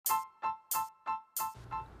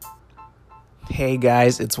Hey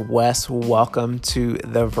guys, it's Wes. Welcome to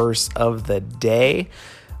the verse of the day.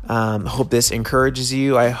 Hope this encourages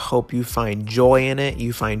you. I hope you find joy in it.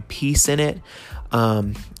 You find peace in it.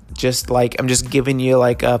 I'm just giving you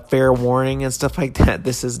like a fair warning and stuff like that.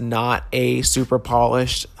 This is not a super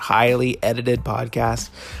polished, highly edited podcast.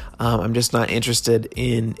 I'm just not interested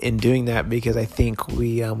in doing that because I think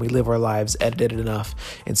we live our lives edited enough.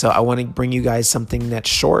 And so I want to bring you guys something that's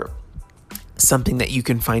short, something that you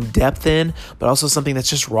can find depth in, but also something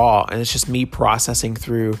that's just raw. And it's just me processing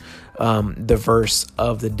through the verse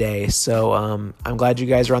of the day. So I'm glad you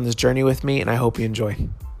guys are on this journey with me, and I hope you enjoy.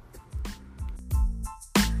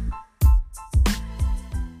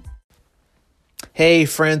 Hey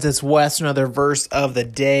friends, it's Wes, another verse of the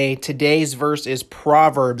day. Today's verse is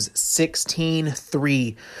Proverbs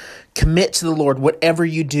 16:3. Commit to the Lord whatever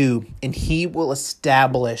you do, and He will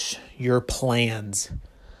establish your plans.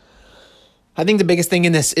 I think the biggest thing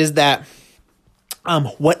in this is that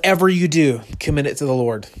whatever you do, commit it to the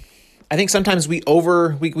Lord. I think sometimes we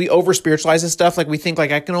over spiritualize this stuff. Like we think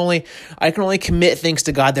like I can only commit things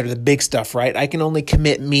to God that are the big stuff, right? I can only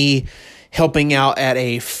commit me helping out at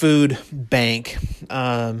a food bank,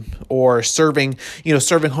 or serving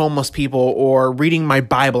homeless people, or reading my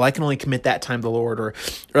Bible. I can only commit that time to the Lord, or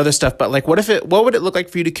other stuff. But like, what would it look like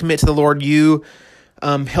for you to commit to the Lord? You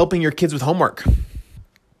helping your kids with homework.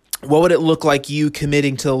 What would it look like you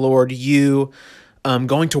committing to the Lord? You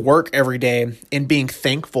going to work every day and being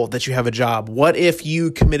thankful that you have a job? What if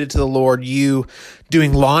you committed to the Lord, you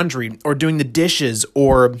doing laundry or doing the dishes,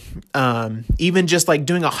 or even just like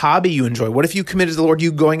doing a hobby you enjoy? What if you committed to the Lord,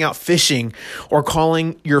 you going out fishing or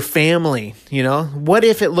calling your family? What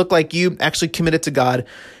if it looked like you actually committed to God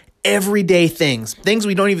everyday things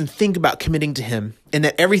we don't even think about committing to Him, and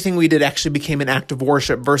that everything we did actually became an act of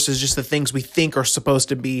worship versus just the things we think are supposed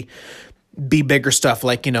to be bigger stuff.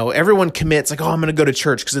 Like, everyone commits like, oh, I'm going to go to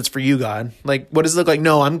church because it's for you, God. Like, what does it look like?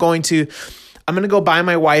 No, I'm going to go buy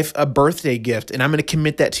my wife a birthday gift, and I'm going to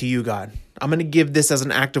commit that to you, God. I'm going to give this as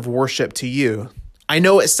an act of worship to you. I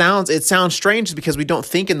know it sounds strange because we don't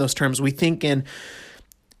think in those terms. We think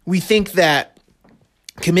that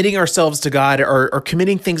committing ourselves to God or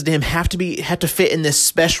committing things to Him have to fit in this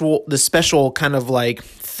special kind of like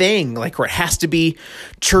thing, like where it has to be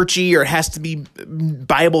churchy, or it has to be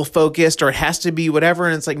Bible focused, or it has to be whatever.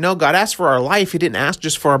 And it's like, no, God asked for our life. He didn't ask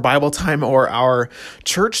just for our Bible time or our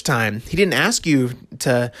church time. He didn't ask you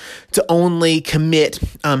to only commit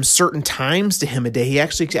certain times to Him a day. He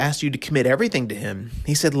actually asked you to commit everything to Him.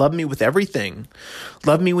 He said, love me with everything.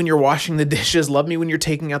 Love me when you're washing the dishes. Love me when you're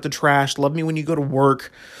taking out the trash. Love me when you go to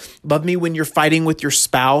work. Love me when you're fighting with your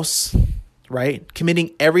spouse, right?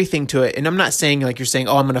 Committing everything to it. And I'm not saying like you're saying,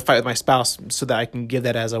 oh, I'm going to fight with my spouse so that I can give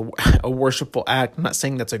that as a worshipful act. I'm not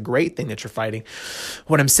saying that's a great thing that you're fighting.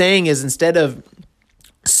 What I'm saying is, instead of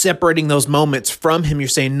separating those moments from Him, you're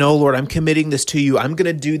saying, no, Lord, I'm committing this to you. I'm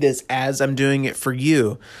going to do this as I'm doing it for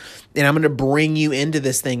you. And I'm going to bring you into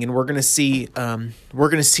this thing. And we're going to see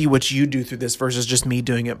what you do through this versus just me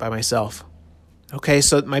doing it by myself. Okay,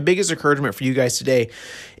 so my biggest encouragement for you guys today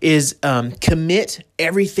is commit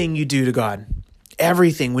everything you do to God.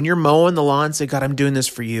 Everything. When you're mowing the lawn, say, God, I'm doing this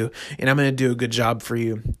for you, and I'm going to do a good job for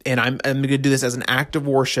you. And I'm going to do this as an act of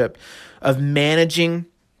worship, of managing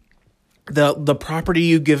the property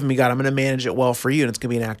you give me, God. I'm going to manage it well for you, and it's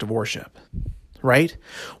going to be an act of worship, right?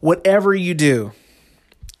 Whatever you do,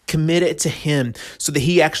 commit it to Him so that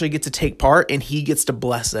He actually gets to take part and He gets to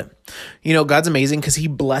bless it. God's amazing because He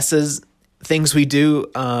blesses things we do,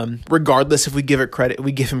 regardless if we give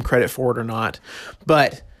Him credit for it or not.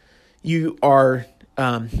 But you are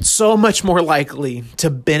so much more likely to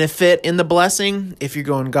benefit in the blessing if you're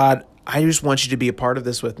going, God, I just want you to be a part of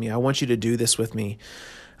this with me. I want you to do this with me.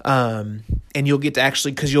 And you'll get to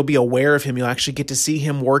actually, because you'll be aware of Him, you'll actually get to see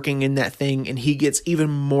Him working in that thing, and He gets even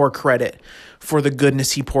more credit for the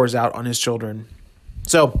goodness He pours out on His children.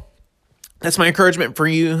 So that's my encouragement for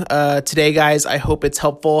you today, guys. I hope it's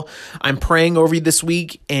helpful. I'm praying over you this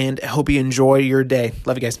week, and I hope you enjoy your day.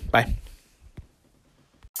 Love you guys. Bye.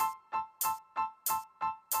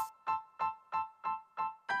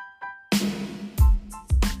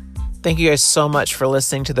 Thank you guys so much for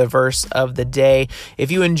listening to the verse of the day. If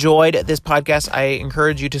you enjoyed this podcast, I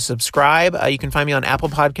encourage you to subscribe. You can find me on Apple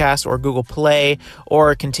Podcasts or Google Play,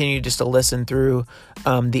 or continue just to listen through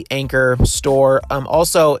the Anchor store.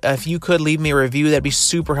 Also, if you could leave me a review, that'd be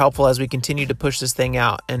super helpful as we continue to push this thing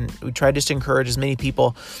out. And we try just to encourage as many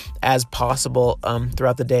people as possible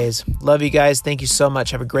throughout the days. Love you guys. Thank you so much.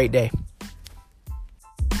 Have a great day.